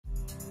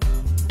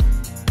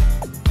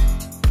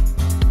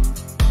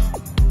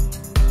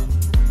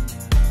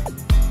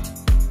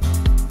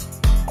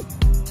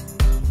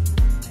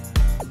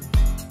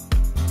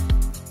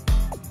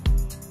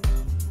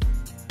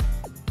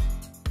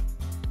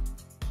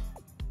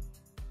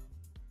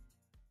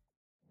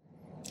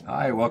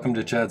Hi, welcome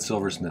to Chad's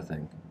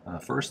Silversmithing.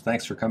 First,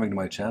 thanks for coming to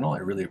my channel. I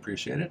really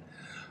appreciate it.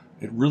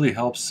 It really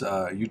helps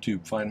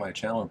YouTube find my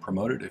channel and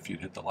promote it if you'd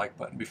hit the like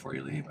button before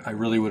you leave. I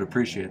really would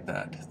appreciate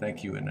that.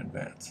 Thank you in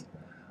advance.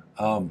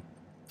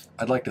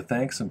 I'd like to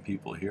thank some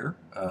people here.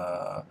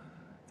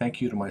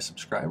 Thank you to my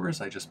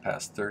subscribers. I just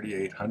passed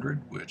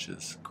 3,800, which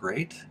is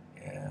great,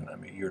 and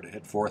I'm eager to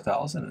hit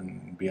 4,000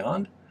 and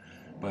beyond.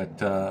 But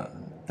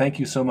thank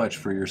you so much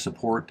for your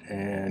support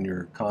and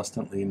your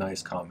constantly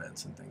nice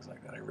comments and things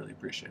like that. I really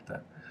appreciate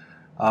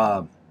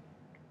that.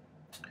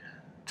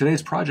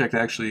 Today's project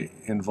actually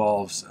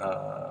involves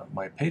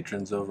my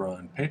patrons over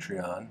on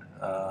Patreon.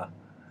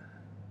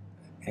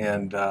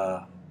 And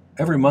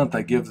every month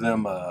I give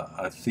them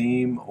a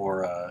theme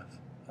or a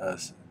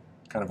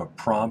kind of a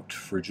prompt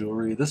for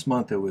jewelry. This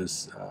month it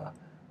was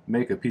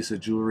make a piece of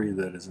jewelry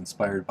that is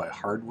inspired by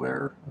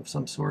hardware of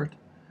some sort.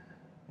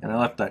 And I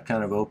left that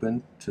kind of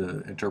open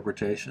to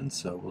interpretation,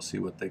 so we'll see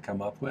what they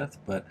come up with.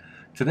 But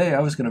today I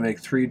was going to make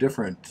three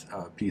different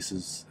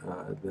pieces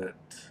that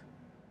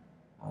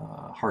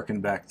harken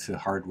back to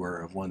hardware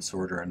of one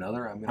sort or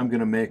another. I'm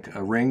going to make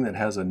a ring that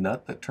has a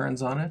nut that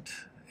turns on it,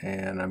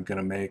 and I'm going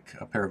to make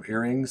a pair of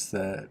earrings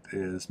that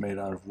is made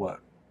out of what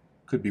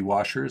could be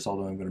washers,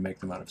 although I'm going to make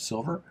them out of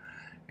silver.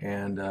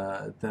 And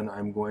then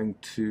I'm going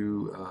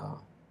to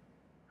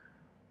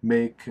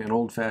make an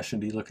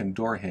old-fashioned looking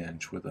door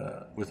hinge with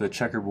a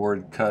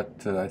checkerboard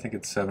cut. I think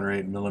it's 7 or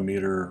 8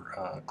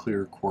 millimeter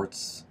clear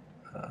quartz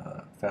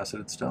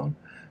faceted stone.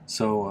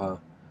 So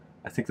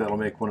I think that'll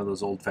make one of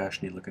those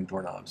old-fashioned looking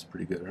doorknobs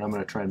pretty good. And I'm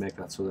going to try and make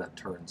that so that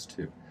turns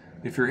too.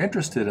 If you're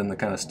interested in the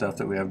kind of stuff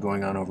that we have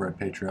going on over at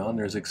Patreon,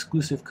 there's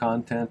exclusive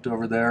content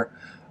over there.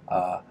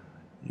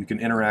 You can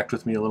interact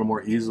with me a little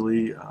more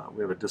easily.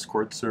 We have a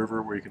Discord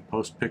server where you can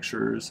post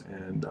pictures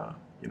and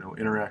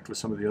interact with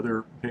some of the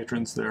other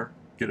patrons there.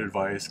 Get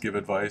advice, give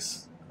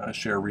advice,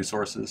 share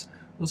resources,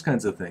 those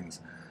kinds of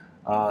things.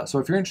 So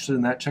if you're interested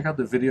in that, check out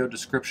the video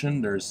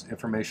description. There's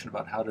information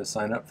about how to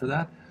sign up for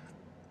that.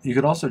 You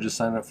could also just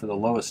sign up for the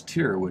lowest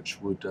tier, which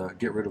would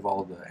get rid of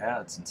all the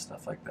ads and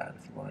stuff like that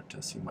if you wanted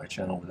to see my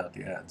channel without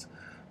the ads.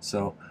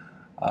 So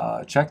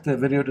check the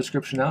video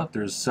description out.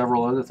 There's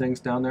several other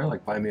things down there,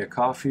 like buy me a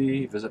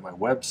coffee, visit my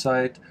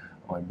website,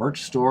 my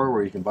merch store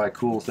where you can buy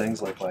cool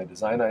things like my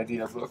design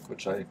idea book,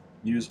 which I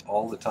use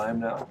all the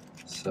time now.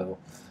 So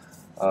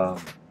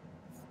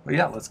but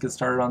yeah, let's get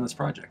started on this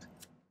project.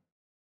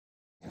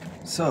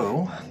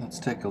 So let's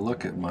take a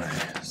look at my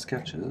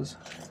sketches.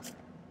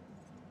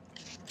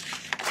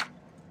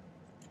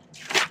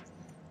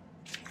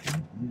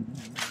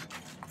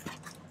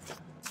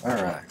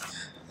 Alright,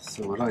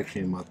 so what I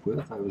came up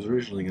with, I was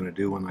originally going to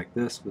do one like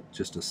this with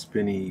just a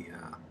spinny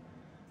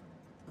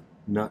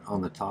nut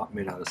on the top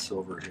made out of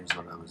silver. Here's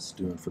what I was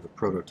doing for the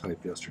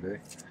prototype yesterday.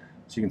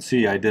 So you can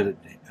see I did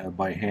it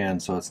by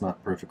hand, so it's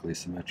not perfectly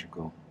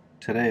symmetrical.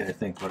 Today I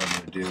think what I'm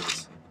going to do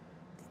is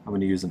I'm going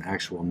to use an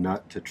actual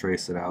nut to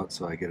trace it out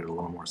so I get it a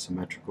little more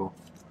symmetrical.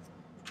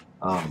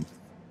 And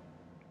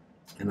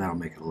that'll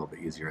make it a little bit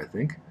easier, I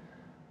think.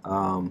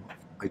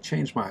 I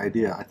changed my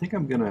idea. I think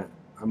I'm going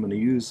to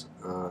use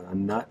a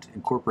nut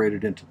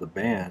incorporated into the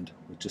band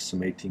with just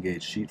some 18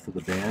 gauge sheet for the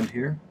band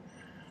here.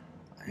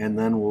 And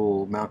then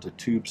we'll mount a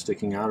tube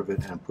sticking out of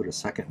it and put a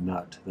second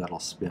nut that'll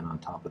spin on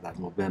top of that.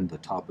 And we'll bend the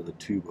top of the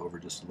tube over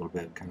just a little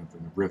bit, kind of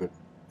in a rivet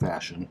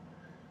fashion,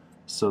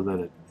 so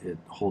that it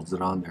holds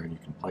it on there and you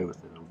can play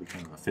with it. It'll be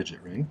kind of a fidget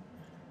ring.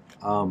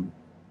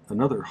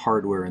 Another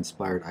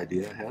hardware-inspired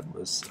idea I had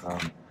was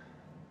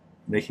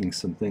making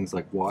some things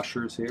like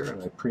washers here,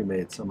 and I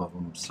pre-made some of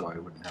them so I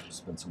wouldn't have to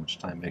spend so much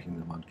time making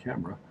them on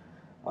camera.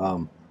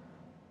 And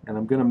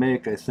I'm going to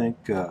make, I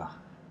think, a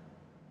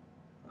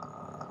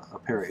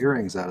pair of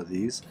earrings out of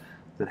these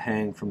that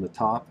hang from the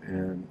top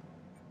and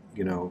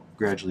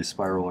gradually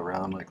spiral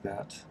around like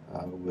that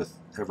with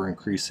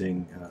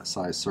ever-increasing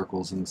size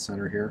circles in the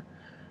center here,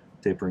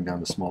 tapering down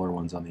to smaller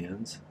ones on the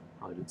ends.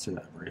 Probably didn't say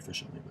that very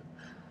efficiently, but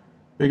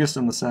biggest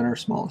in the center,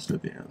 smallest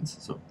at the ends.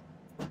 So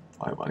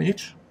 5 on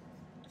each.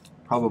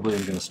 Probably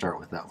I'm going to start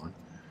with that one.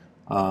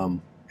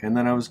 And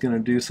then I was going to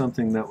do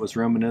something that was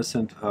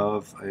reminiscent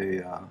of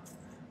an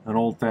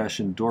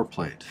old-fashioned door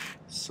plate.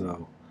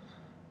 So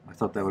I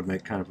thought that would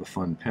make kind of a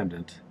fun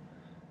pendant.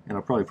 And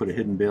I'll probably put a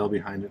hidden bail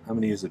behind it. I'm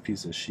going to use a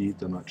piece of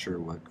sheet. I'm not sure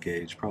what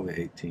gauge, probably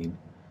 18.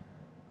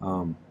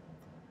 And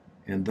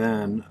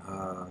then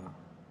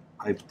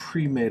I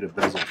pre-made a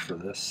bezel for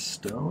this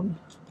stone.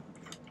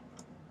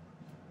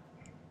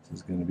 This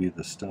is going to be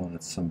the stone.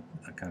 It's a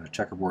kind of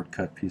checkerboard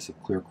cut piece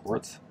of clear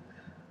quartz.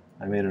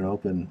 I made an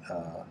open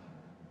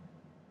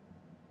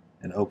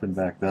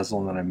back bezel,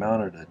 and then I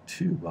mounted a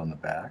tube on the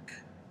back.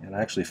 And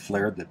I actually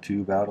flared the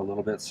tube out a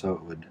little bit so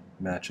it would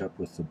match up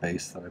with the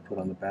base that I put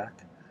on the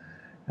back.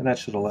 And that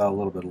should allow a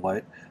little bit of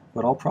light,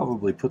 but I'll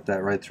probably put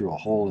that right through a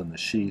hole in the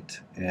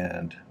sheet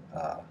and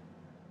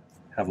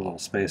have a little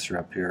spacer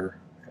up here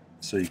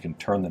so you can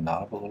turn the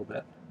knob a little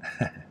bit,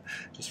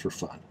 just for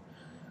fun,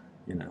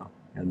 and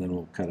then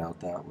we'll cut out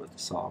that with a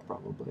saw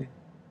probably,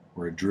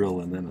 or a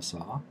drill and then a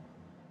saw.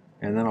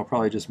 And then I'll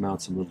probably just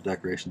mount some little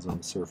decorations on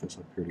the surface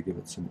up here to give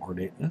it some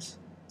ornateness.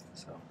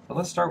 So, but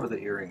let's start with the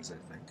earrings, I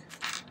think.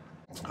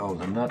 Oh,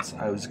 the nuts.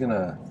 I was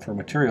gonna, for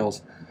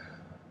materials,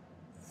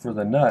 for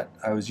the nut,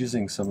 I was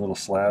using some little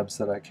slabs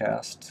that I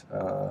cast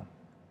out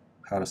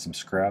of some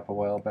scrap a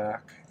while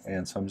back,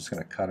 and so I'm just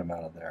gonna cut them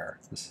out of there.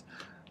 This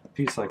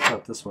piece I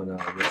cut this one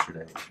out of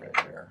yesterday, it's right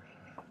there.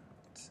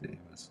 Let's see, it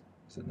was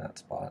in that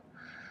spot.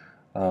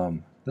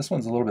 This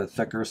one's a little bit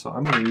thicker, so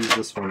I'm going to use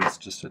this one that's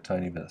just a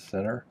tiny bit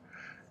thinner,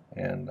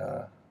 and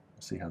we'll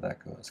see how that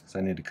goes, because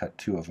I need to cut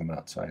 2 of them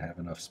out so I have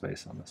enough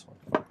space on this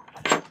one.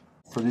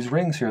 For these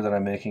rings here that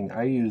I'm making,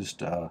 I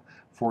used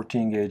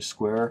 14 gauge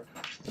square,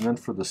 and then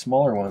for the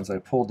smaller ones I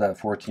pulled that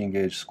 14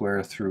 gauge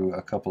square through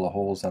a couple of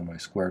holes on my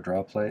square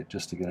draw plate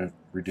just to get it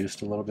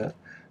reduced a little bit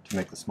to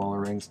make the smaller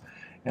rings.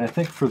 And I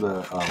think for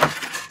the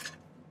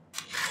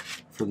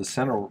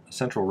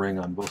central ring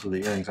on both of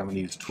the earrings, I'm going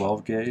to use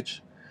 12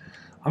 gauge.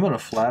 I'm going to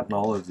flatten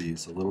all of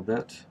these a little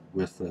bit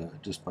with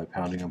just by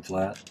pounding them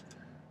flat,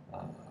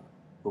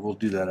 but we'll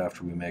do that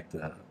after we make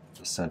the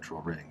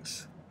central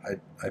rings.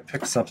 I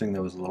picked something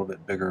that was a little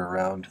bit bigger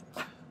around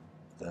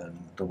than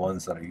the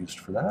ones that I used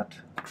for that.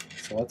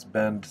 So let's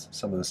bend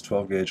some of this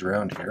 12 gauge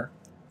around here,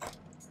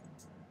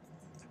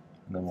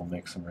 and then we'll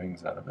make some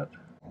rings out of it.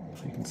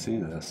 You can see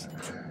this.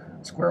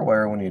 Square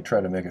wire, when you try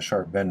to make a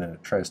sharp bend, and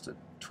it tries to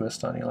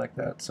twist on you like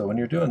that. So when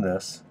you're doing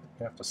this,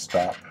 you have to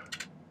stop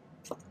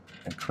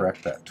and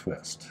correct that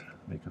twist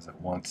because it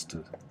wants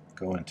to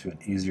go into an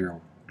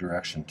easier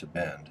direction to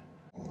bend.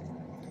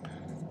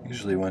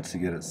 Usually once you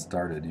get it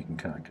started, you can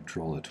kind of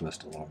control the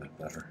twist a little bit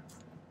better.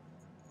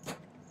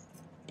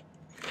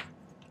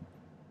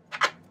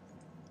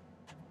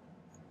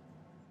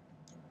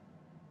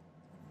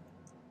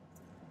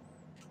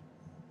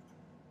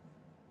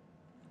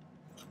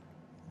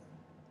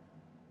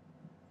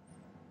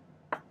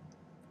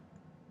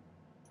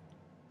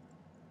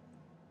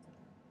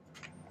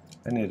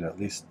 I need at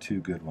least 2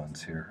 good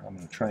ones here. I'm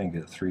going to try and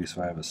get 3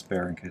 so I have a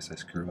spare in case I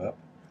screw up.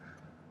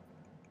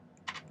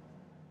 I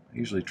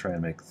usually try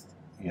and make,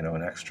 you know,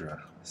 an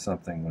extra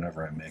something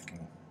whenever I'm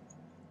making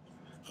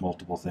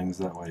multiple things.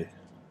 That way,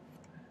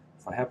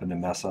 if I happen to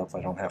mess up,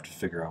 I don't have to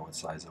figure out what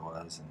size it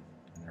was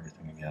and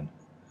everything again.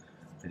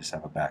 I just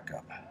have a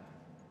backup.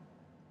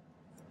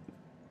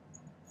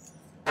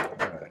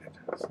 Alright,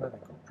 so I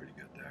think we're pretty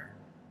good there.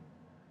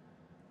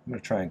 I'm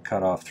going to try and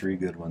cut off 3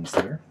 good ones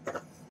there.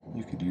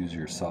 You could use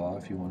your saw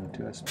if you wanted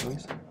to, I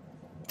suppose,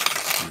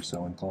 if you're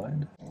so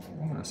inclined.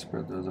 I'm going to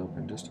spread those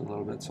open just a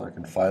little bit so I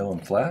can file them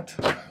flat.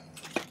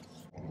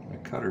 My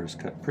cutter is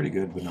cut pretty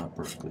good, but not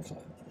perfectly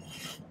flat.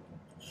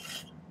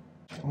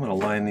 I'm going to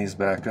line these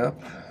back up,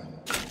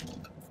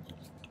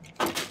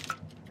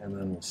 and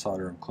then we'll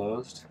solder them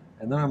closed.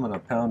 And then I'm going to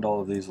pound all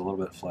of these a little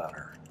bit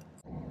flatter.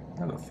 I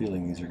have a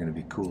feeling these are going to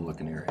be cool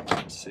looking earrings.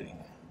 Let's see.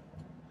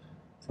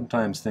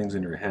 Sometimes things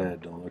in your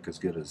head don't look as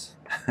good as...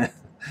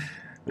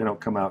 They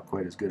don't come out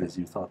quite as good as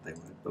you thought they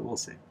would, but we'll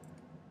see.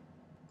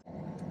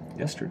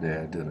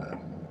 Yesterday I did a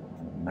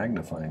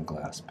magnifying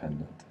glass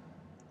pendant,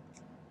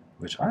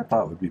 which I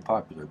thought would be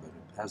popular, but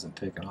it hasn't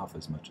taken off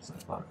as much as I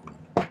thought it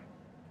would.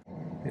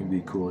 It'd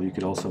be cool. You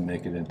could also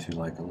make it into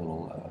like a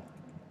little,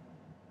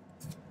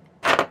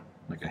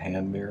 like a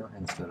hand mirror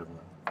instead of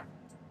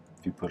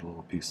if you put a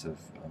little piece of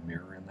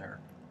mirror in there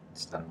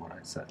instead of what I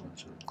said,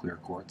 which is clear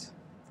quartz.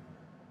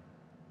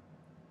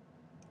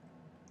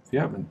 If you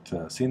haven't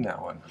seen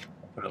that one,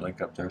 I'll put a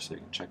link up there so you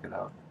can check it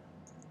out.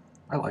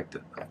 I liked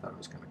it. I thought it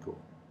was kind of cool.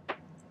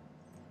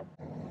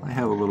 I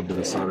have a little bit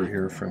of solder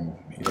here from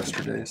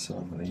yesterday, so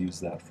I'm going to use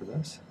that for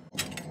this.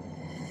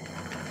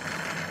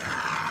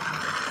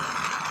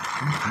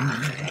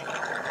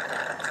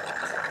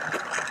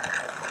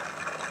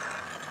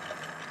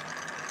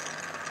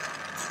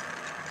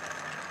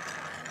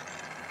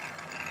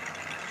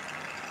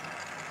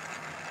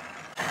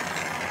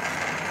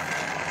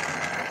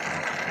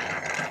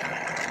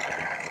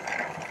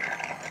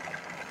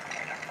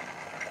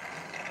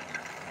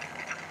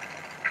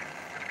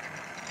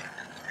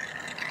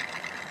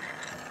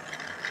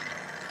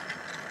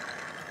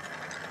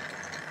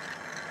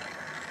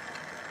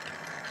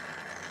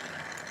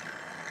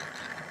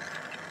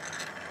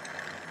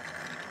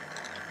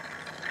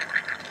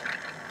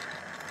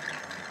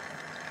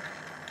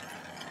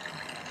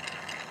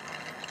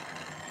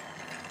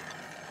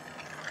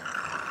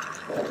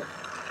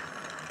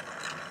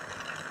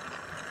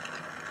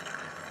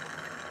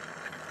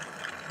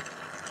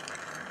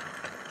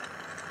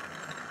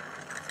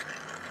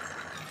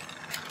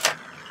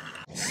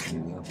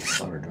 Smooth out the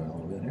solder joint a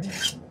little bit here.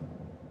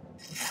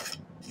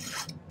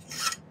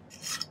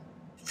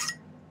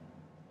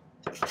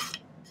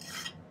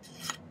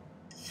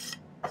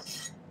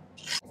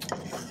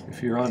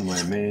 If you're on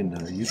my main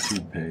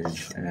YouTube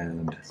page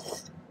and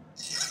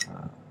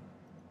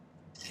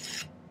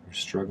you're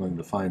struggling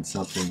to find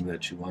something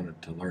that you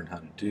wanted to learn how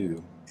to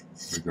do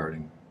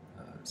regarding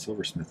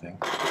silversmithing,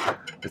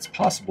 it's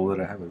possible that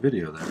I have a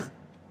video there.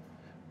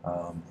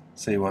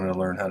 Say you wanted to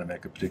learn how to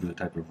make a particular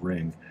type of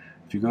ring.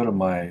 If you go to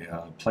my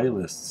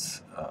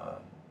playlists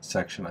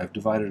section, I've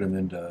divided them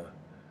into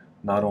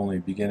not only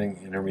beginning,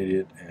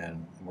 intermediate,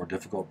 and more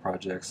difficult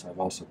projects. I've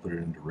also put it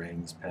into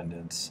rings,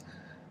 pendants,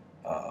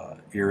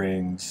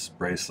 earrings,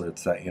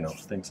 bracelets, that, you know,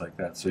 things like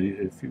that. So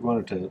if you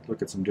wanted to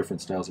look at some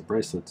different styles of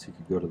bracelets, you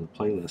could go to the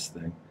playlist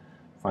thing,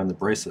 find the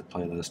bracelet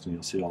playlist, and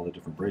you'll see all the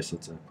different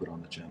bracelets I've put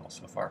on the channel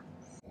so far.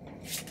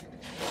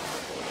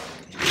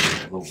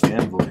 A little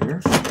anvil here.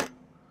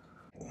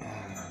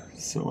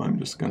 So I'm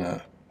just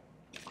gonna,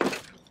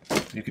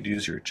 you could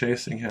use your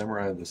chasing hammer.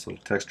 I have this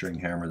little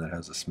texturing hammer that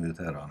has a smooth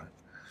head on it.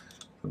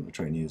 I'm going to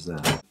try and use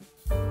that.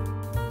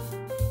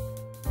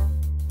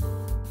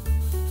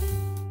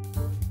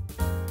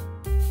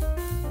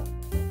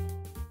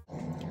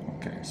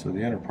 Okay, so the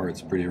inner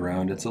part's pretty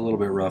round. It's a little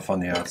bit rough on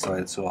the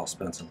outside, so I'll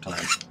spend some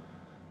time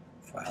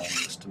filing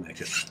this to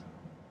make it as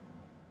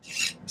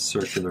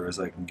circular as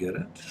I can get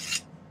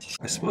it.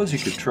 I suppose you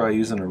could try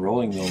using a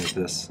rolling mill with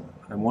this.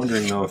 I'm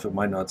wondering though if it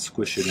might not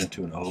squish it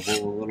into an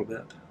oval a little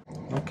bit.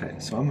 Okay,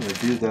 so I'm going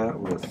to do that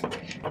with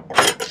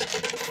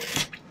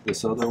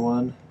this other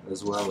one,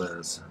 as well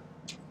as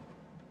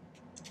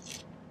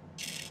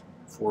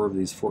 4 of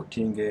these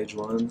 14 gauge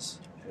ones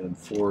and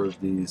 4 of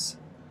these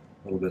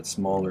a little bit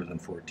smaller than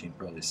 14,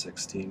 probably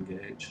 16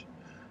 gauge.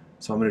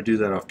 So I'm going to do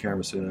that off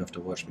camera so you don't have to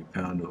watch me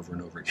pound over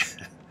and over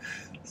again.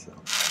 So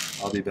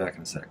I'll be back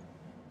in a sec.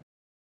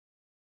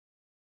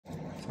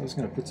 So I was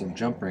going to put some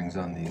jump rings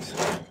on these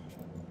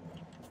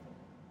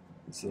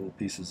little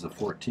pieces of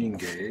 14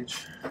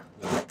 gauge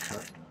that I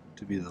cut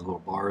to be the little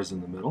bars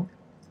in the middle.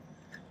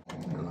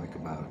 They're like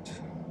about,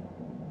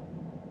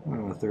 I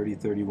don't know,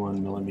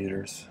 30-31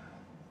 millimeters,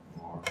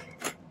 or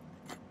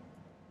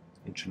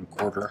 1.25 inches.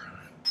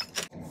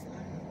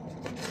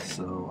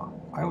 So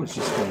I was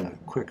just going to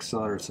quick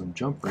solder some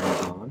jump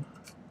rings on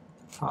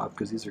top,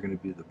 because these are going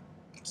to be the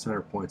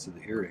center points of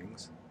the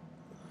earrings.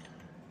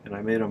 And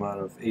I made them out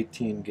of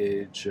 18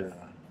 gauge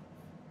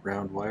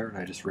round wire, and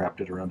I just wrapped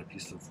it around a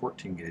piece of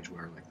 14 gauge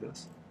wire like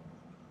this.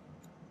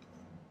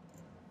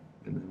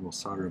 And then we'll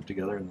solder them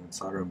together and then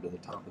solder them to the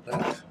top of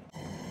that.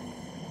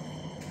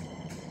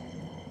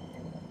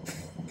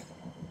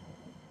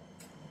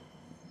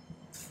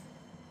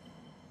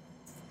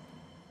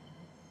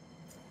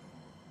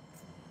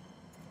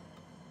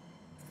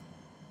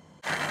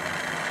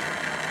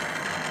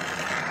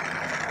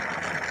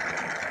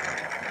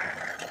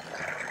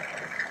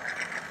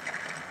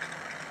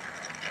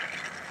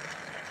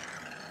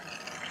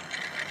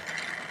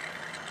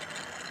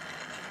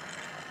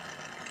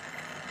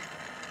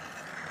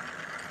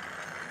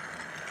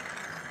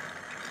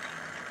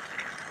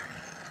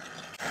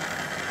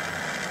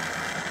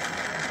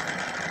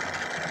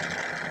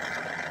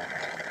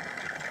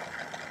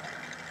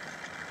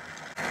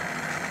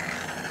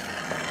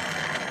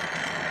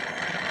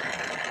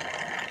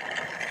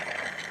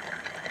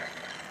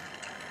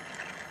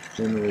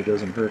 Generally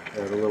doesn't hurt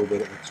to add a little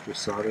bit of extra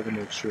solder to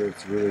make sure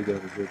it's really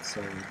got a good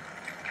solid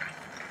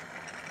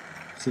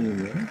seam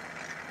there.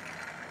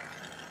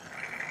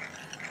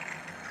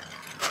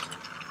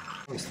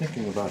 I was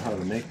thinking about how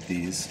to make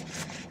these.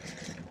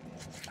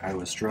 I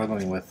was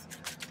struggling with,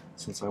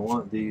 since I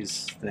want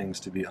these things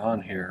to be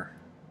on here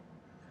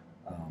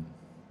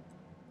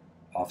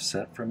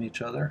offset from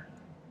each other,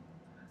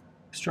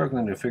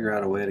 struggling to figure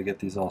out a way to get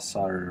these all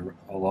soldered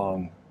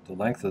along the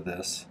length of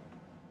this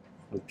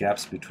with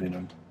gaps between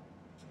them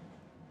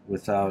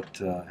without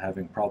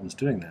having problems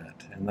doing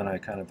that. And then I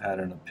kind of had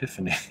an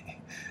epiphany.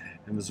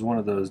 It was one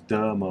of those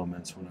duh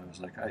moments when I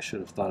was like, I should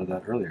have thought of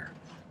that earlier.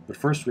 But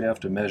first we have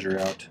to measure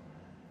out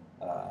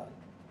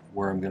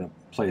where I'm going to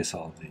place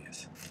all of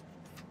these.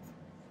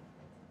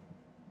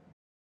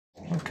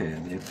 Okay,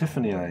 and the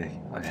epiphany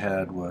I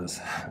had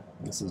was,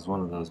 this is one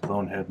of those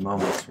bonehead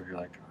moments where you're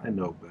like, I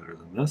know better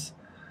than this.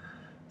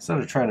 Instead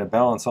of trying to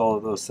balance all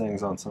of those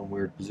things on some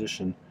weird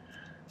position,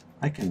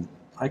 I can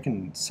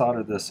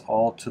solder this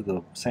all to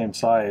the same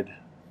side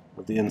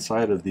of the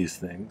inside of these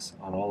things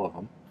on all of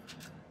them,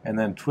 and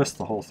then twist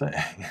the whole thing.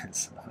 I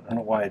don't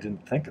know why I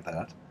didn't think of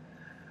that.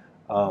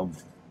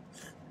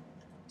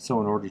 So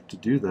in order to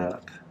do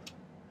that,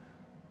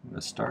 I'm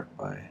going to start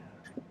by,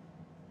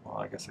 well,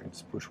 I guess I can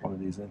just push one of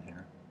these in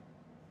here.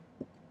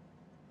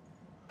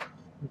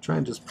 I'm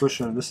trying to just push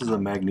them. This is a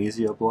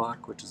magnesia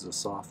block, which is a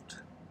soft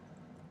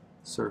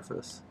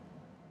surface.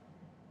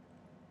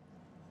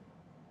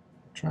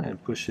 Try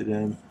and push it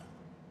in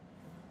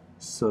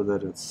so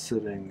that it's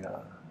sitting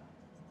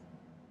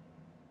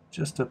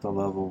just at the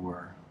level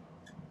where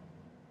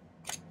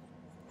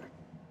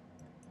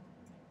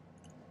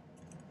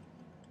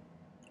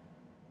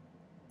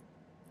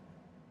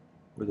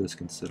this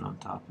can sit on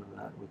top of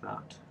that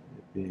without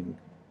it being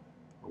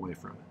away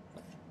from it.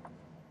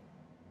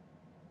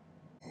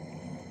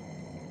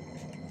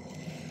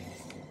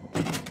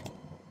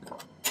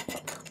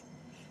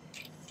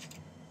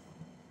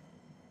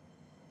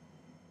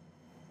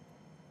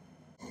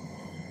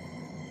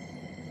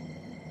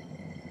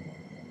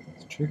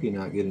 It's tricky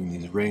not getting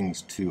these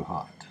rings too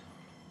hot,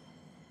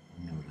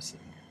 I'm noticing.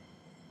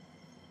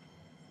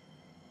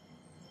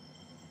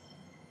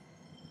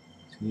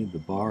 You need the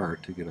bar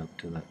to get up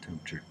to that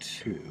temperature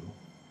too.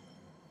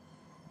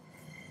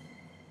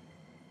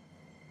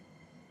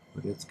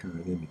 but it's kind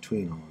of in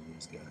between all of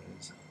these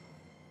guys.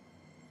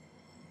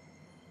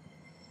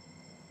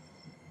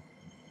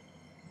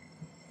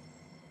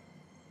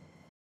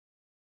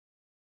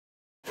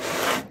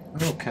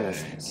 Okay,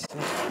 so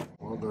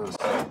we'll just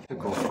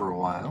pickle for a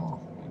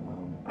while.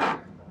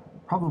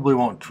 Probably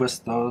won't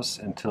twist those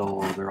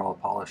until they're all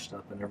polished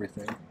up and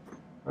everything.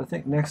 But I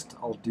think next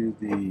I'll do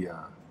the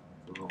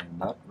little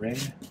nut ring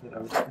that I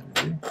was going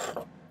to do.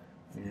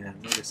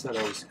 And like I said,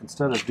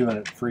 instead of doing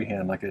it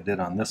freehand like I did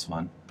on this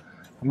one,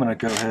 I'm going to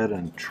go ahead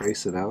and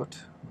trace it out.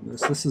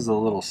 This is a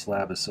little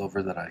slab of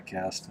silver that I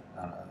cast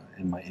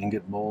in my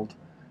ingot mold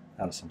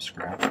out of some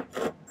scrap.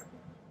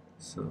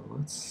 So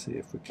let's see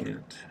if we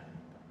can't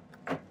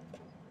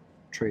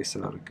trace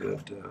out a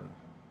good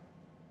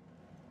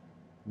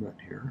nut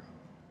here.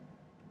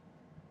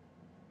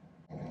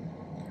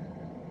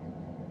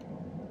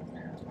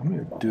 I'm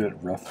going to do it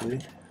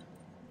roughly,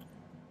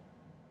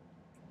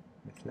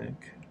 I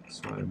think,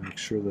 so I make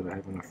sure that I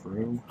have enough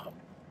room.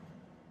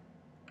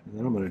 And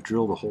then I'm going to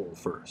drill the hole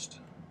first.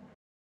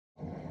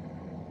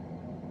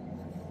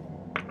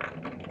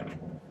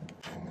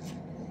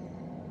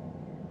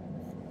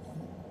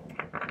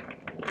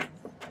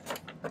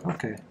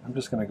 Okay, I'm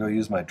just going to go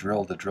use my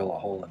drill to drill a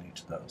hole in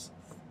each of those.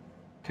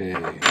 Okay,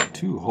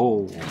 2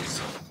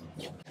 holes.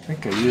 I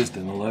think I used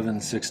an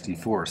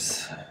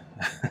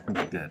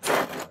 11/64 bit.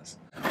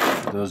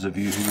 For those of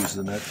you who use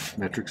the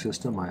metric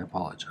system, I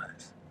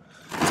apologize.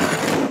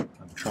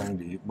 I'm trying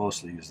to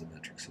mostly use the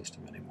metric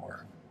system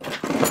anymore.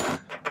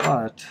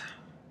 But,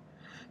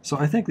 so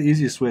I think the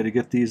easiest way to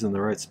get these in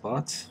the right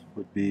spots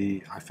would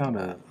be, I found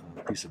a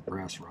piece of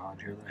brass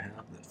rod here that I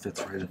have that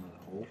fits right into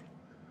the hole.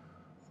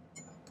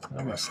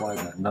 I'm going to slide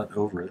that nut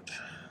over it.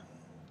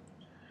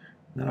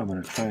 Then I'm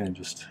going to try and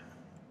just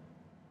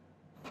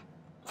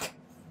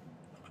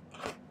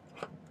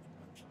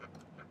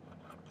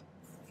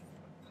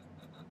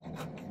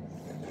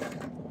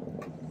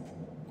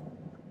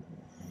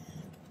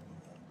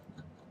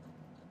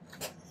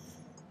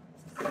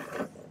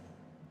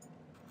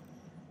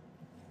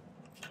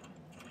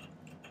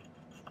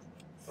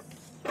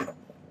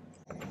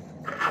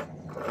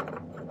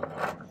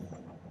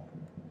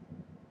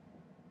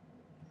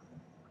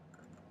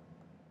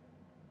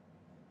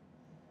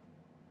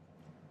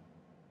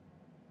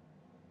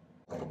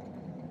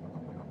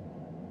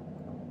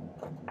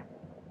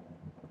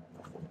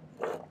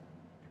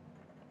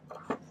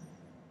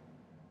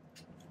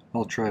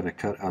I'll try to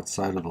cut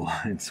outside of the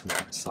lines with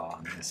my saw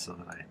on this so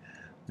that I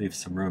leave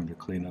some room to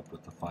clean up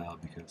with the file,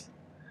 because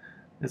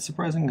it's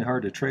surprisingly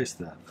hard to trace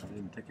that. I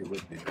didn't think it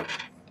would be, but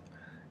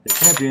it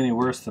can't be any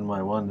worse than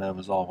my one that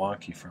was all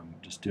wonky from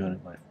just doing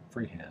it by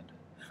freehand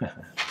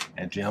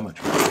and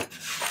geometry.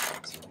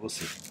 So we'll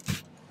see.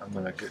 I'm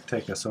going to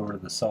take us over to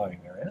the sawing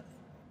area.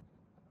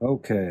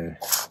 Okay,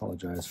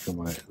 apologize for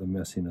the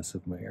messiness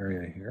of my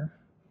area here.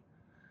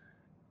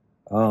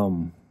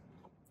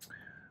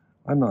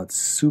 I'm not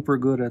super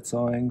good at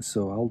sawing,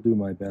 so I'll do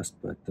my best,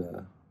 but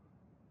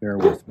bear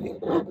with me.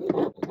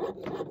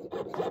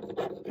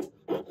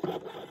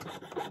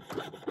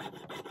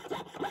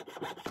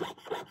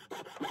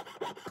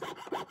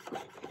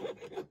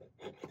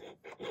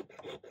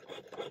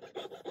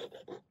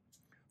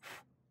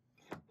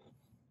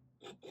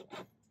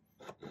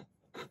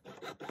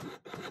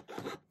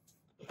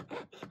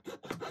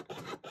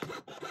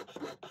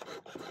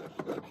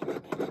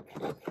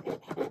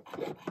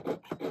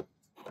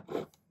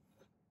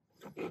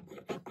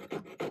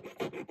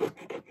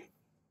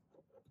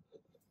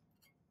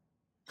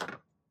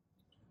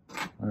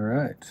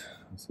 Alright,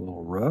 it's a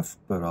little rough,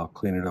 but I'll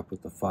clean it up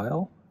with the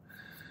file.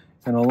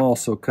 And I'll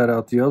also cut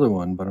out the other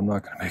one, but I'm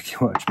not going to make you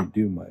watch me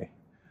do my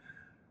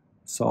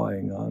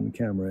sawing on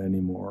camera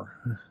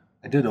anymore.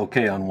 I did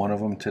okay on one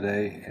of them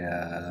today.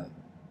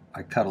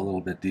 I cut a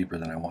little bit deeper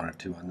than I wanted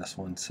to on this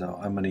one, so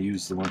I'm going to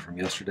use the one from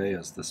yesterday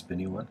as the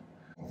spinny one.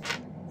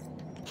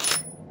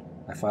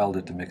 I filed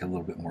it to make it a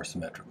little bit more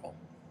symmetrical.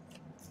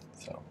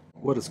 So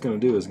what it's going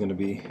to do is going to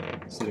be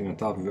sitting on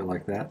top of it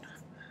like that. I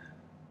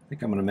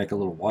think I'm going to make a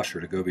little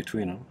washer to go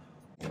between them.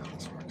 Yeah,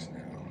 this works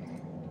now.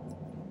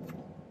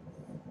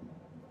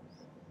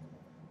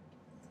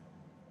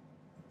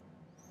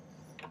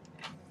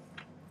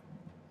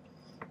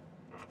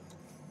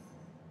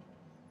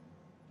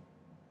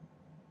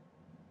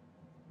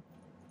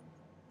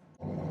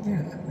 Yeah,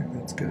 I think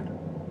that's good.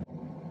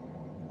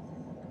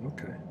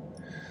 Okay.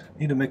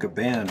 Need to make a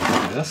band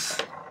for this,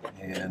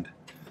 and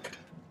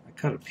I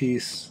cut a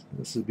piece.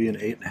 This would be an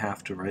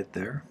 8.5 to right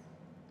there.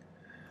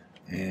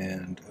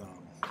 And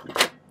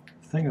the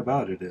thing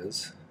about it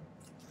is,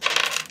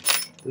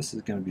 this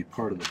is going to be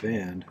part of the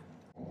band.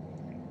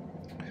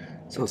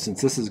 So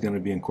since this is going to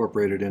be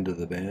incorporated into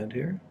the band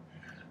here,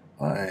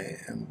 I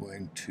am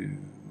going to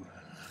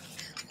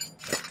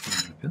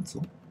take my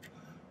pencil,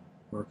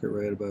 mark it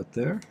right about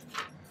there.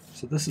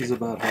 So this is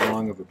about how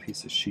long of a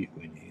piece of sheet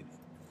we need.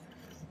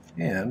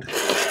 And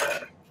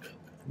the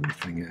good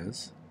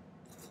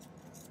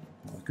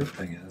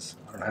thing is,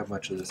 I don't have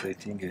much of this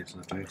 18 gauge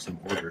left. I have some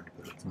ordered,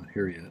 but it's not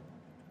here yet.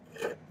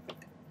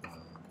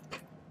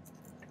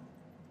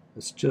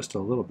 It's just a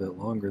little bit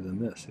longer than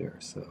this here,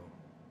 so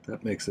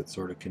that makes it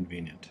sort of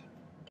convenient.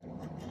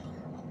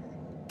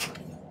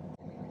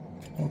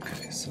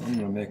 Okay, so I'm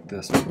going to make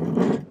this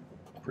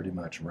pretty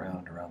much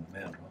round around the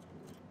mandrel.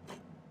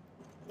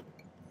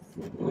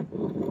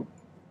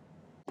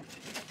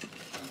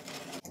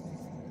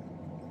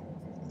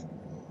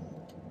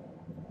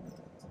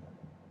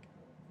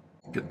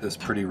 Get this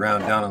pretty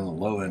round down on the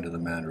low end of the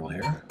mandrel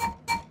here.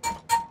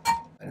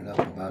 Line it up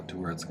about to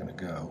where it's going to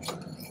go.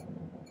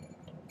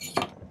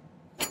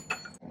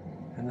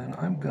 And then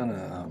I'm going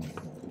to,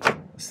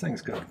 this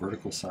thing's got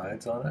vertical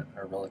sides on it,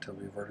 or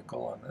relatively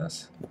vertical on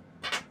this.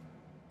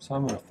 So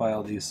I'm going to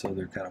file these so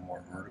they're kind of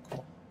more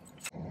vertical.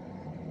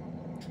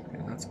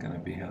 And that's going to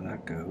be how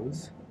that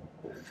goes.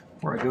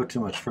 Before I go too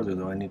much further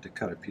though, I need to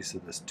cut a piece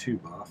of this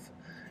tube off.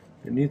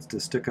 It needs to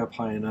stick up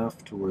high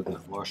enough to where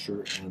the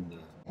washer and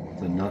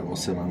the nut will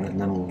sit on it, and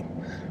then we'll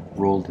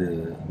roll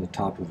the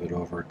top of it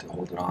over to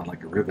hold it on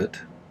like a rivet.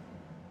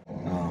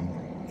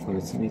 But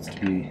it needs to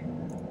be,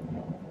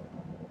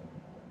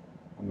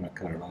 I'm going to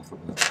cut it off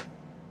about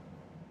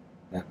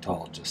that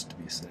tall just to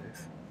be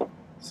safe.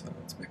 So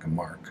let's make a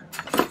mark.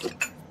 I'll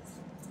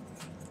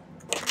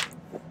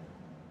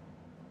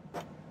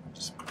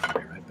just be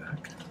right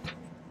back.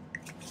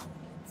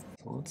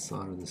 So let's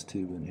solder this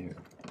tube in here.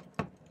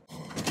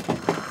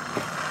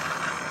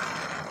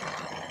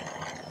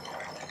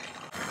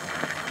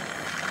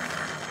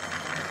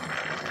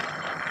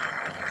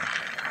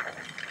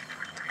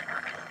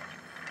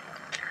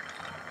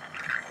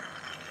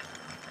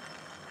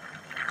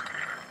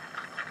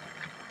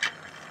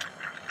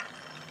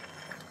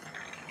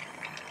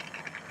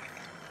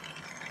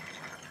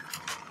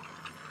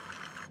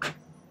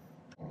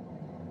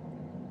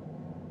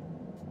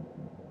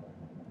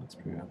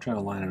 I'm trying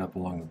to line it up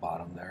along the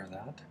bottom there,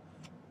 that.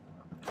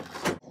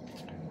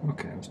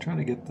 Okay, I was trying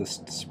to get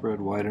this spread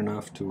wide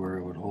enough to where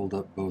it would hold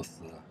up both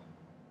the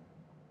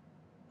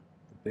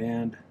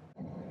band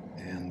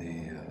and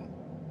the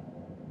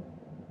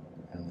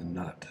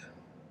nut.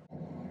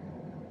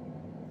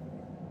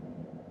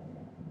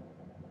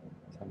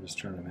 So I'm just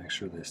trying to make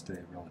sure they stay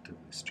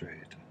relatively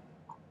straight.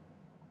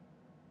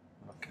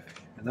 Okay,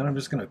 and then I'm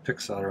just going to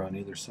pick solder on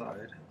either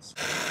side.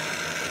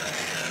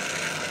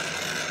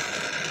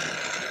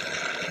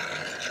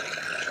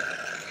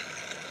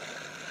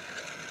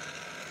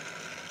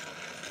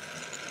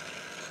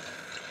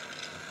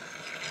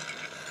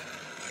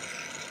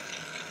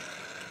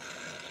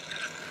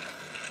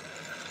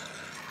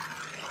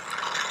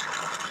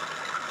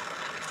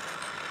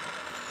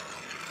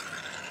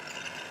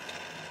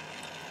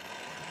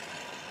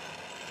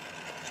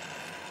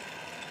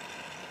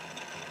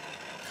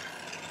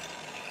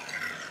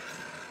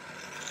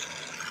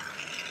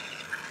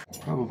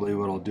 Probably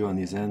what I'll do on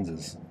these ends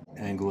is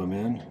angle them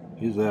in.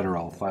 Either that or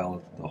I'll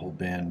file the whole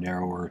band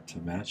narrower to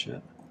match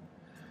it.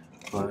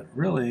 But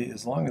really,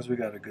 as long as we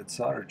got a good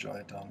solder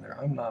joint on there,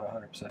 I'm not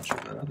 100% sure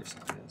that other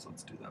side is.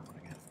 Let's do that one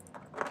again.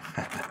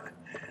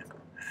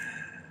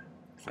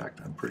 In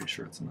fact, I'm pretty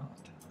sure it's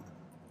not.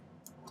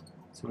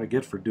 That's what I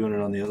get for doing it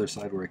on the other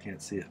side where I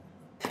can't see it.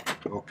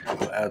 Okay,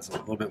 we'll add a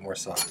little bit more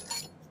solder.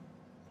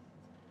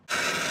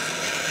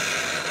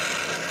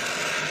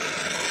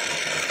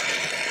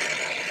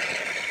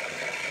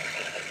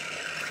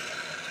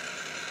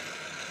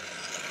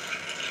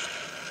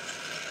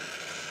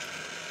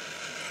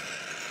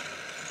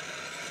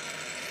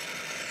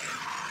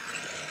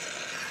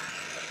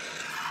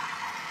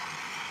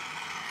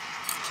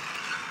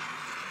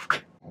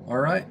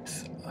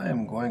 Alright, I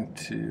am going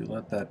to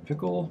let that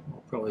pickle.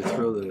 I'll probably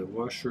throw the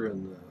washer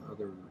and the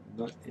other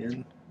nut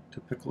in to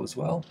pickle as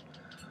well,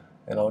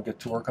 and I'll get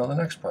to work on the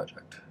next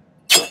project.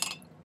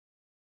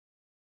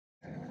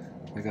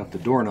 I got the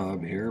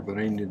doorknob here, but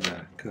I need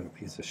to cut a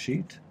piece of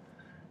sheet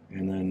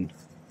and then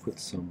put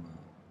some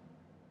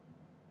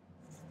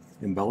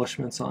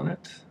embellishments on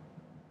it,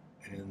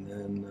 and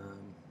then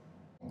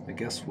I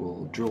guess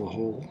we'll drill a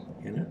hole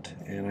in it,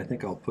 and I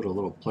think I'll put a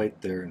little plate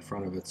there in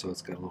front of it so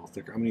it's got a little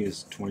thicker. I'm going to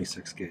use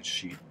 26 gauge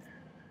sheet.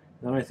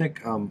 Then I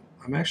think I'm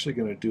actually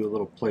going to do a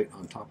little plate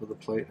on top of the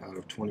plate out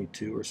of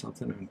 22 or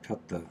something and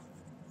cut the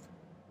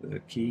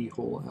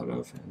keyhole out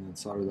of, and then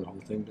solder that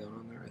whole thing down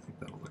on there. I think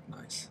that'll look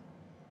nice.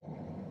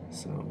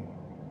 So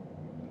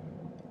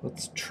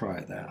let's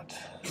try that.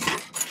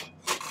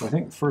 So I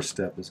think the first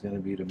step is going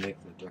to be to make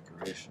the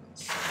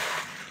decorations.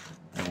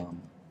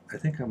 I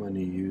think I'm going to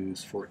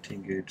use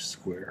 14 gauge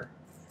square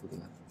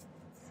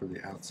for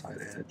the outside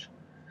edge,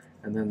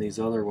 and then these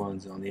other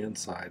ones on the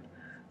inside,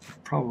 I'm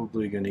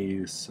probably going to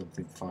use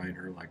something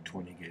finer like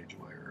 20 gauge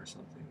wire or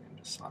something and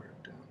just solder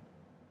it down.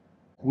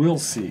 We'll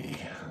see.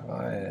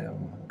 I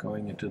am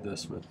going into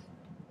this with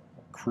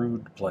a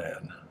crude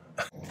plan.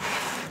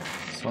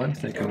 So I'm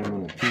thinking I'm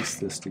going to piece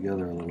this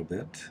together a little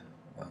bit.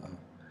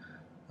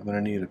 I'm going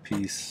to need a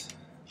piece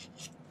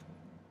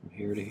from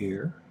here to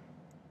here,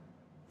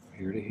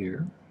 here to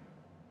here.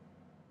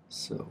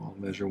 So I'll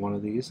measure one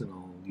of these and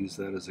I'll use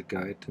that as a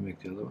guide to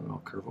make the other one.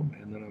 I'll curve them,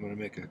 and then I'm going to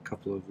make a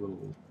couple of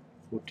little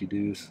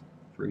whoop-de-doos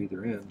for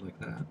either end like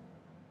that.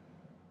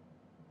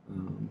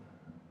 And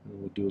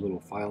we'll we'll do a little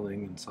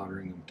filing and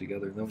soldering them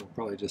together. Then we'll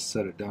probably just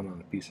set it down on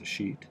a piece of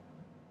sheet,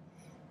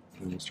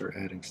 and we'll start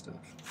adding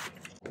stuff.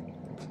 So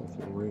a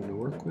little room to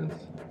work with.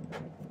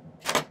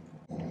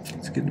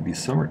 It's getting to be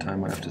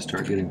summertime. I have to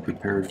start getting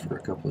prepared for a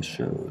couple of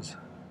shows.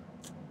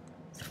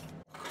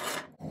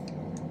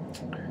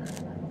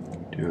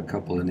 Do a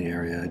couple in the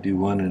area. I do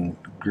one in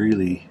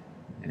Greeley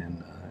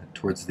in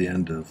towards the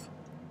end of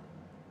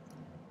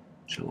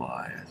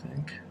July, I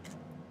think.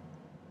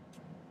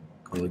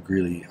 Called the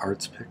Greeley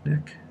Arts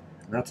Picnic.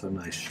 And that's a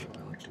nice show.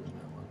 I like doing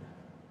that one.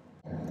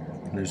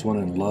 And there's one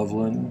in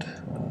Loveland.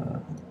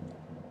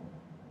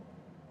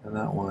 And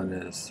that one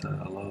is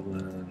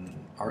Loveland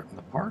Art in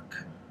the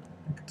Park.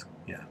 I think it's,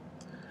 yeah.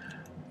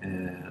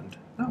 And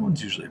that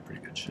one's usually a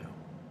pretty good show.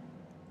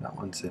 That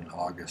one's in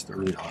August,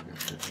 early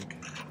August, I think.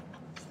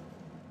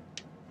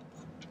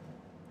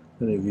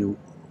 If any of you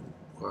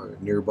are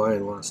nearby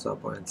and want to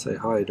stop by and say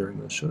hi during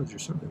those shows, you're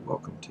certainly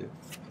welcome to.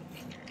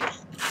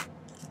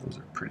 Those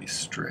are pretty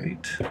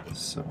straight,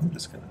 so I'm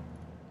just going to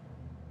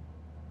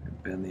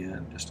bend the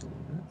end just a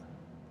little bit.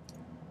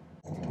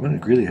 The one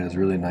at Greeley has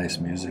really nice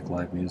music,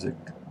 live music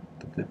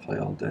that they play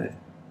all day.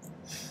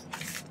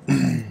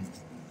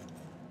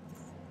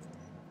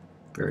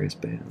 Various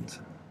bands,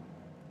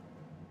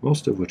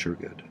 most of which are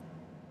good.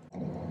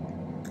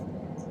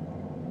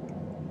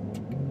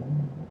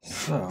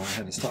 So I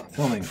had to stop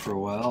filming for a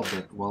while,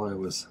 but while I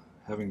was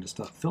having to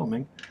stop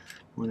filming,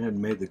 I went ahead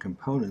and made the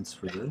components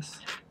for this.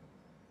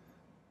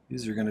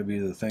 These are going to be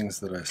the things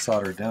that I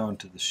solder down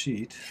to the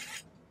sheet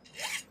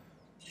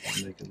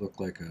and make it look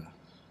like a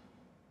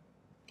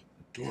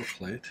door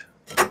plate.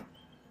 I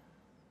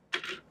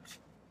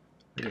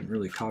didn't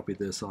really copy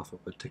this off a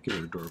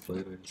particular door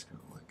plate, I just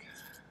kind of like,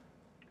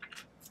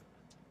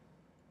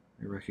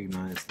 I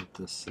recognize that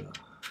this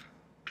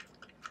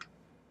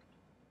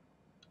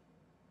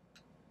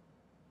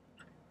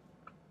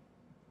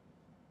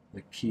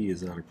the key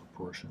is out of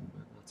proportion,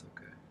 but that's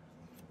okay.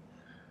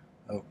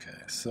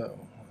 Okay,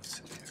 so let's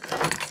see here.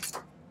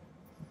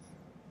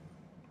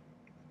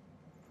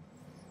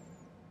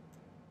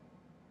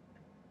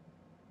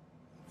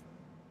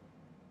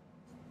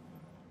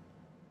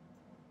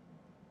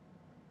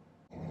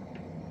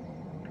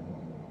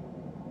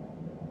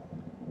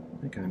 I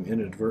think I'm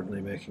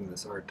inadvertently making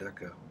this Art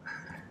Deco.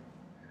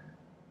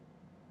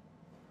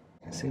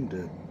 I seem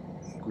to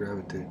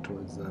gravitate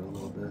towards that a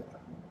little bit.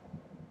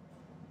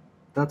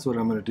 That's what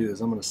I'm going to do, is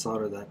I'm going to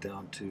solder that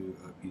down to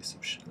a piece of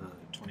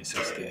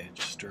 26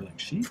 gauge sterling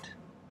sheet.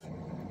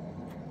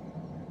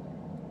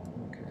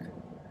 Okay.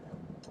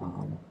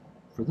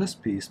 For this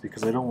piece,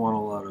 because I don't want a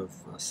lot of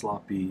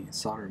sloppy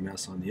solder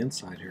mess on the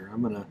inside here,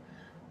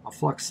 I'll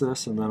flux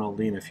this and then I'll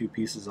lean a few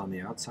pieces on the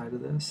outside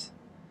of this.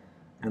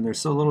 And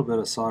there's a little bit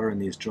of solder in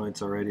these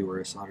joints already where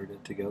I soldered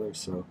it together,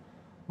 so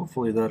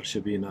hopefully that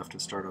should be enough to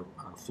start a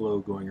flow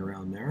going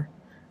around there.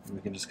 And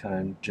we can just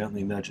kind of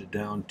gently nudge it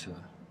down to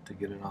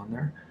get it on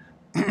there.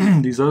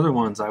 These other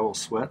ones I will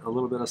sweat a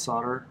little bit of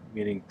solder,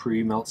 meaning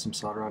pre-melt some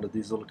solder onto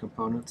these little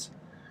components,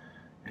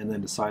 and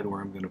then decide where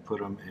I'm going to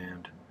put them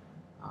and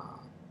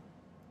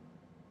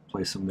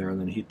place them there, and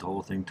then heat the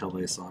whole thing till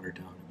they solder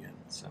down again.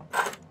 So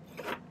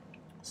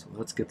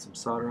let's get some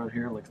solder on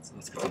here. Let's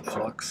get some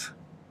flux.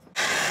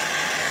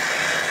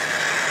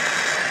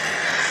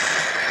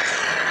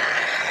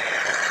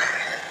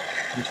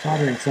 When you're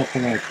soldering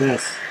something like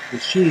this, the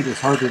sheet is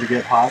harder to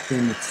get hot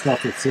than the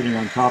stuff that's sitting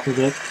on top of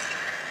it.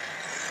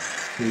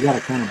 So you got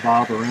to kind of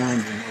bob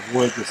around and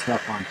avoid the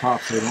stuff on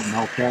top so you don't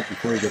melt that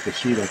before you get the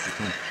sheet up to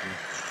temperature.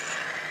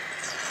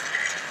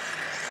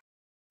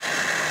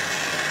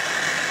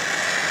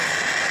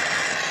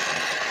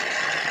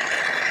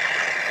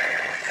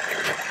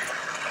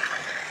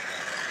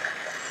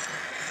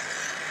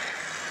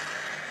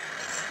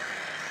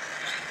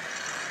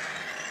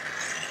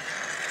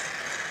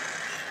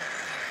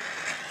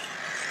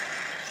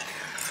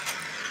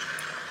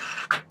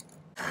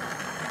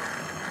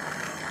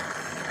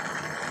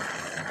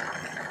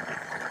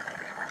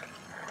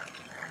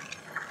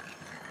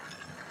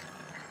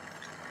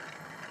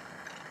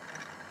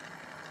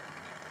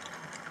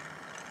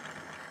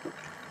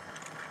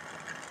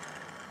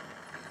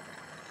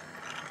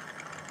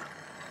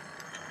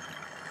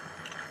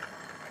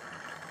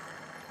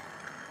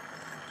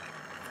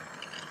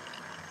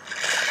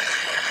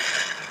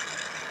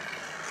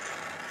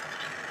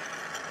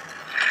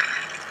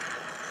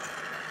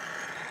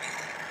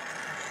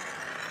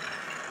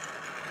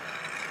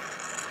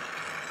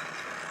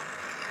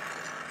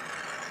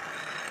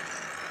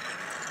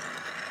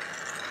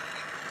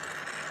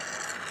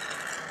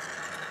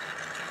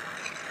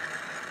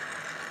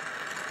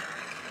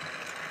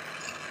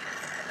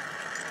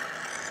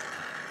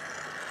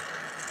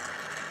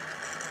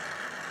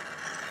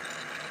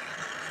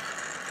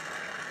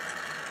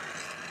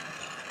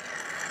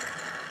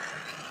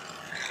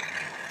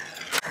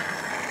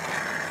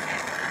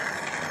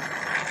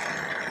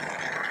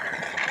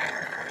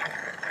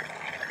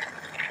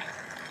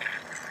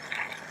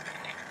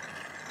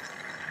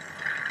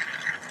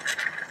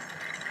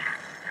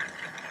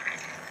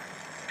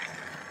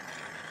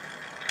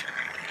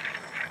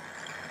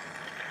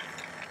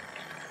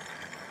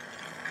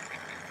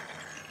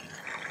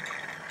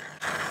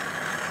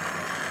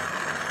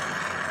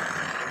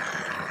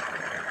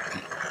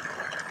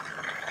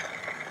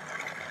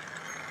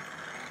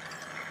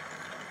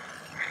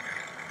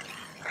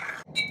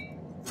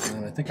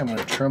 think I'm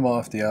going to trim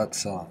off the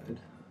outside.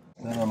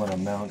 Then I'm going to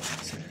mount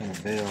some kind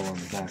of bail on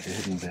the back, a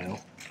hidden bail.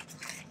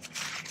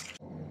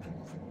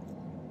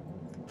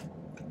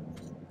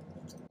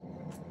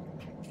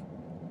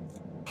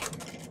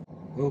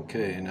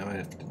 Okay, now I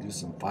have to do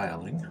some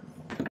filing.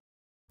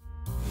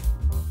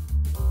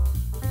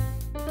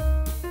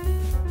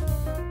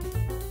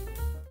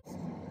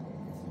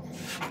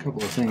 A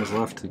couple of things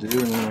left to do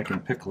and then I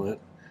can pickle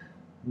it.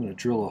 I'm going to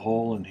drill a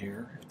hole in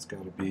here. It's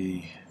got to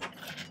be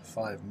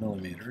 5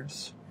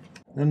 millimeters.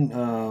 Then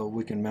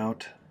we can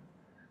mount,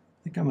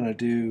 I think I'm going to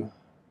do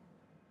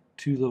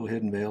 2 little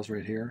hidden bails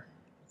right here.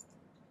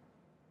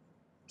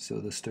 So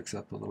this sticks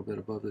up a little bit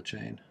above the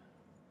chain.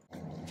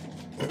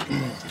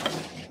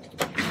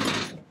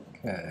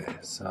 Okay,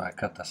 so I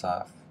cut this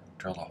off,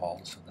 drill a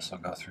hole, so this will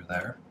go through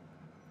there.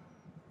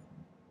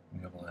 I'll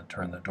be able to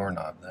turn the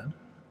doorknob then.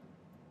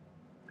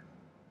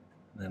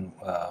 Then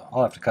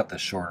I'll have to cut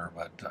this shorter,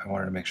 but I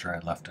wanted to make sure I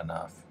left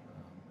enough.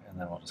 And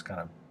then we'll just kind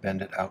of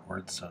bend it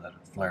outwards so that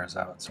it flares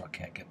out so it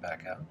can't get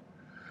back out.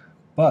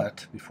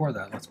 But before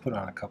that, let's put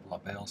on a couple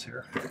of bails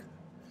here.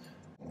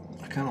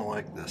 I kind of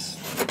like this.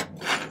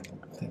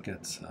 I think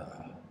it's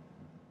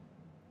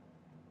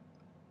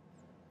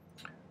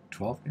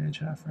 12 gauge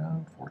half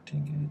round,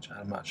 14 gauge,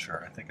 I'm not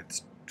sure. I think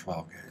it's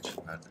 12 gauge,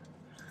 but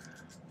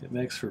it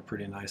makes for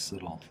pretty nice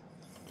little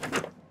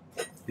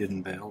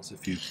hidden bails.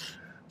 If you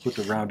put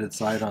the rounded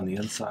side on the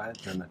inside,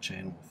 then the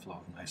chain will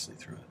flow nicely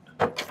through it.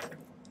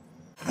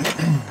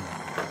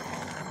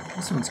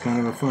 This one's kind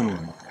of a fun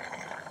one.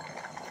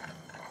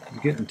 I'm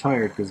getting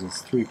tired because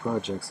it's 3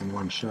 projects in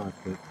one shot,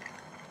 but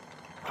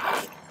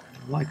I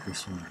like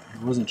this one.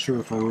 I wasn't sure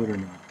if I would or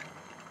not.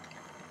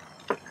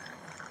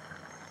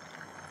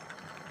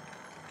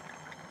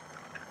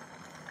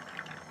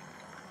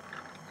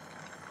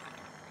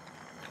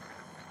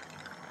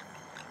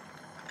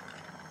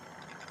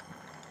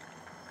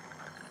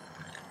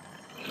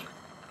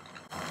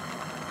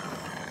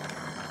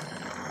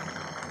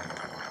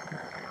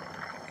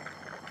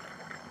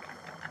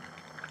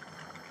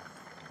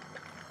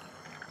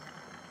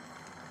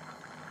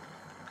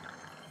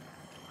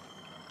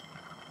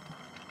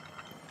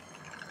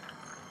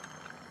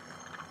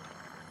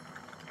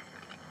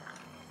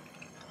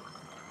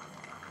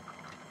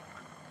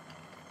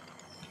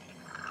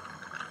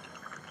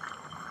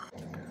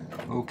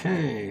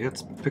 Okay,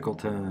 it's pickle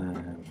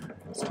time.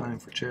 It's time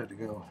for Chad to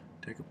go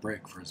take a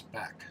break for his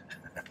back.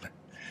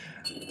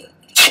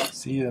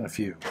 See you in a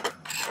few.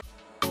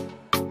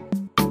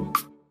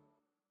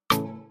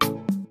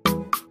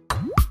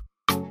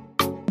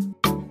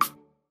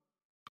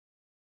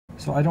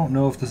 So I don't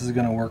know if this is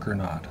going to work or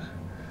not.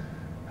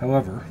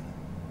 However,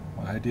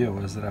 my idea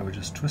was that I would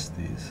just twist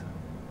these.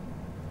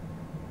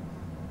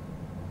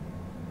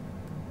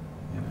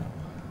 You know,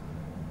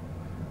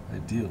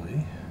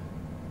 ideally.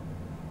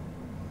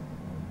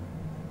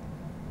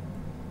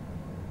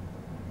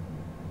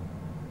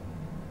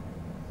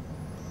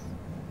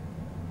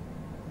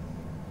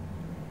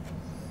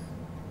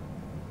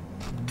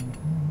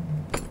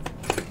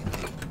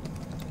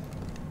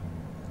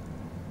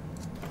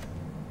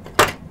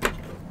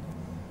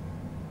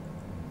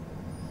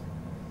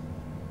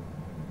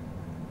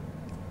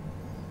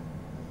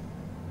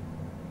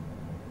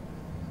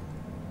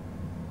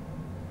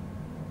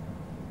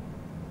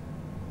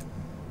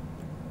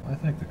 I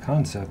think the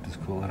concept is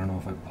cool. I don't know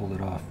if I pulled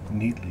it off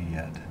neatly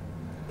yet,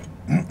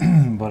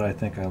 but I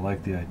think I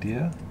like the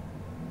idea,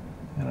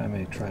 and I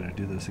may try to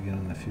do this again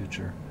in the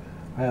future.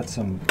 I had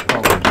some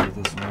problems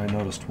with this one. I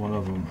noticed one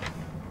of them,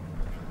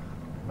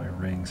 my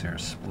rings here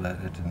split.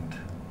 It didn't,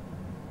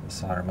 the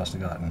solder must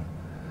have gotten,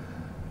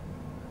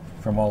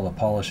 from all the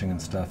polishing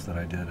and stuff that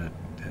I did, it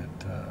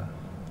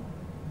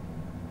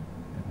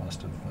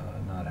must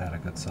have not had a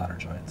good solder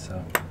joint.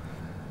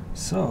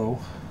 So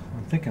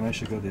I'm thinking I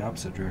should go the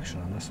opposite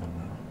direction on this one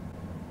now.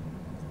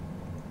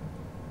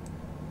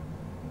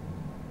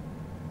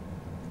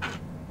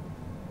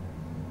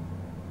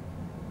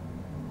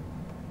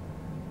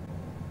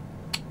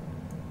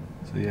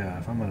 So yeah,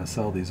 if I'm going to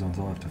sell these ones,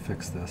 I'll have to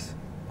fix this.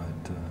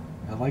 But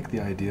I like the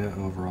idea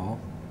overall.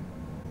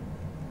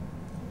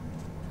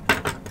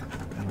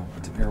 And I'll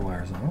put some air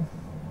wires on them.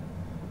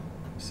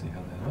 See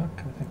how they look.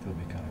 I think they'll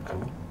be kind of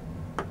cool.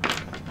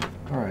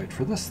 Alright,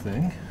 for this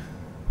thing,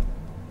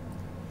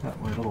 got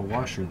my little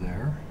washer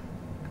there.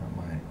 Got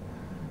my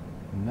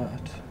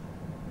nut.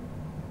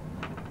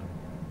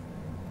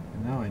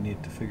 And now I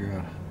need to figure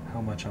out how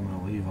much I'm going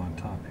to leave on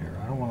top here.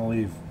 I don't want to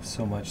leave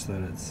so much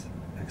that it's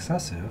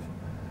excessive,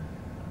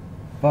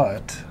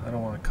 but I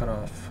don't want to cut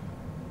off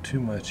too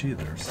much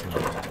either. So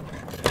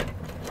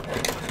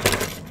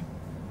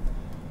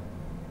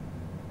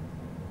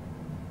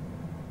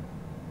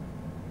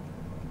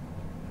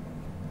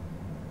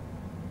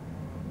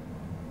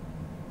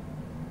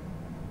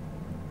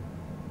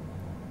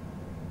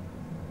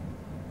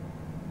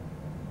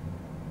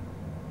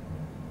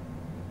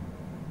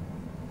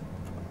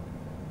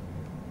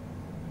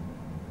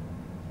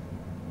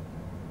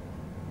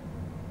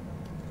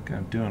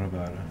I'm doing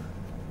about a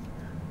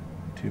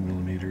 2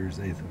 millimeters,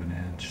 1/8 of an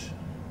inch.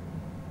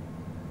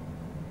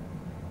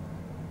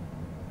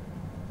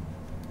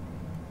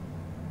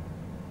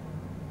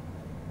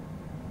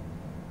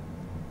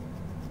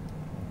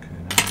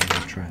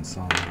 try and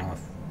saw that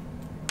off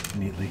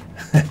neatly.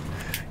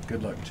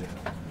 Good luck, Chad.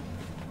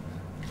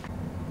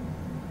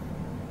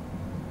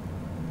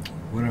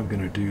 What I'm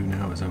going to do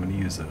now is I'm going to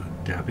use a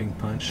dabbing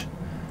punch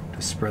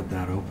to spread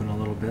that open a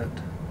little bit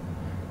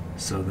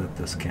so that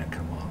this can't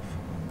come off.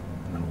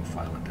 And then we'll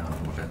file it down a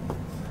little bit.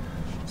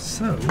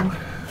 So,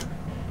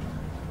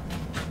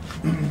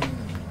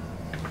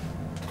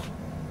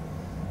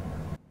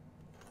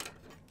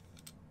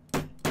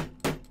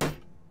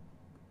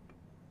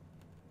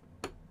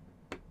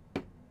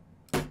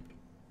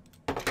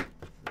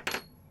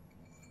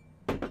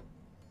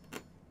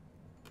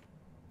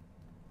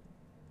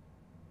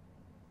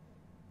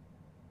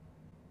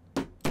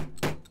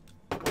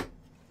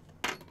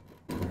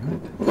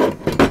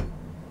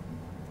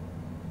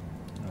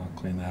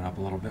 clean that up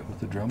a little bit with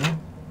the Dremel,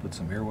 put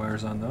some ear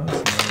wires on those,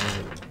 and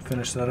then we'll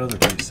finish that other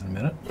piece in a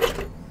minute.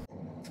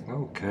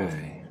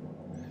 Okay,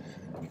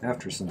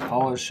 after some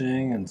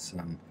polishing and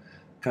some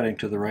cutting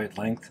to the right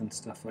length and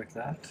stuff like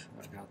that,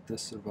 I've got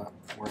this about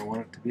where I want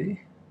it to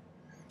be.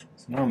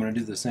 So now I'm going to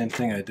do the same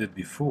thing I did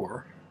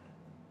before.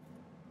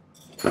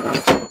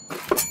 I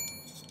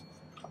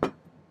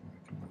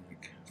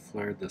can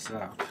flare this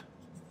out.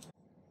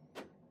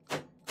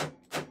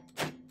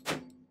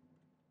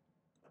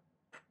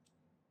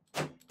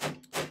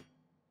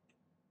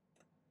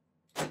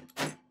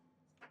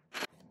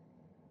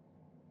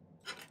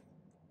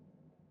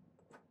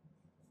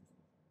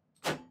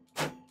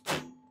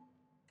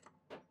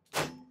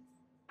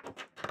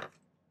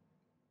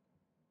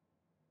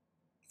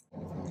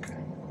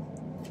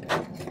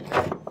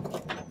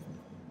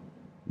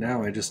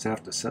 Now I just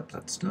have to set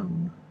that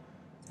stone,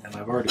 and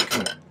I've already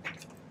kind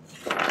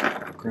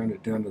of ground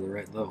it down to the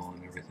right level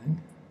and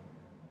everything.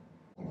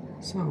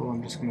 So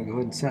I'm just going to go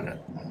ahead and set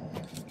it.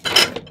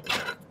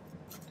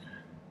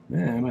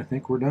 And I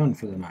think we're done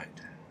for the night.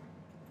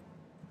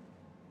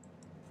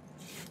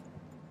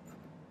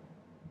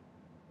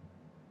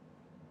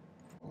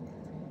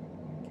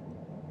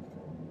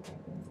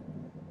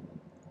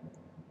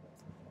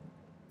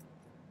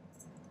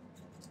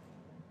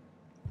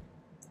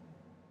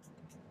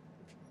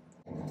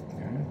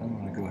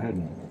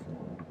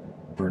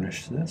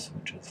 Burnish this,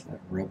 which is that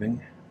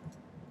rubbing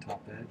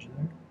top edge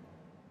there.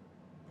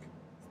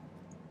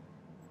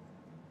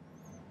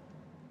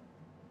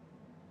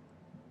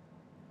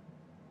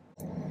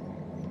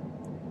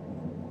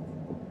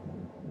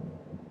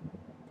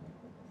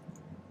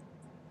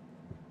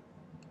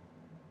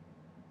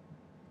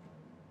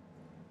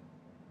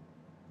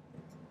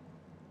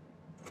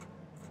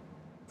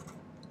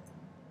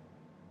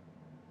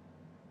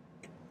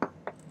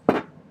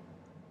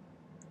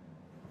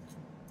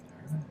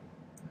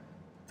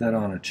 That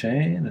on a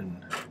chain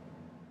and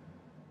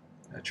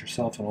got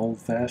yourself an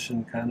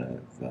old-fashioned kind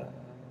of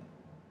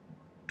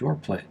door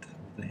plate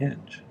with a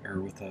hinge, or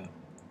with a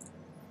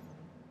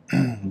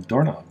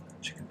doorknob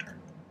that you can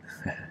turn.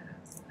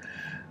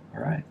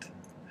 Alright,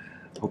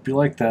 hope you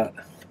like that.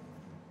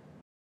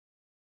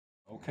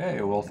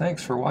 Okay, well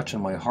thanks for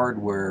watching my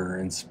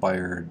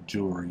hardware-inspired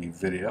jewelry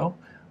video.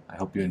 I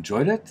hope you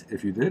enjoyed it.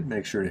 If you did,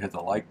 make sure to hit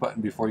the like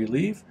button before you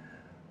leave.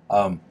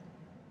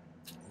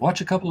 Watch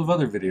a couple of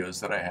other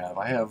videos that I have.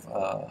 I have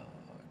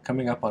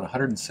coming up on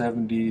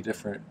 170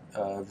 different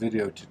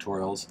video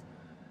tutorials,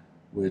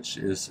 which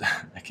is,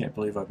 I can't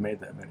believe I've made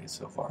that many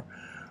so far.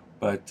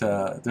 But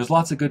there's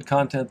lots of good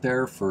content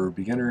there for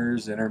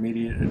beginners,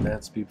 intermediate,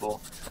 advanced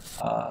people.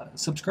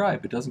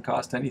 Subscribe, it doesn't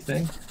cost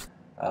anything,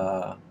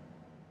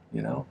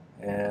 you know,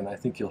 and I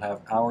think you'll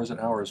have hours and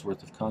hours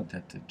worth of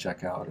content to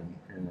check out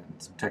and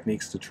some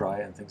techniques to try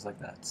and things like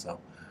that. So.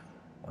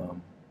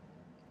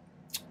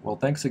 Well,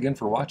 thanks again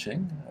for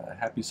watching.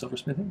 Happy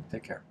silversmithing.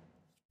 Take care.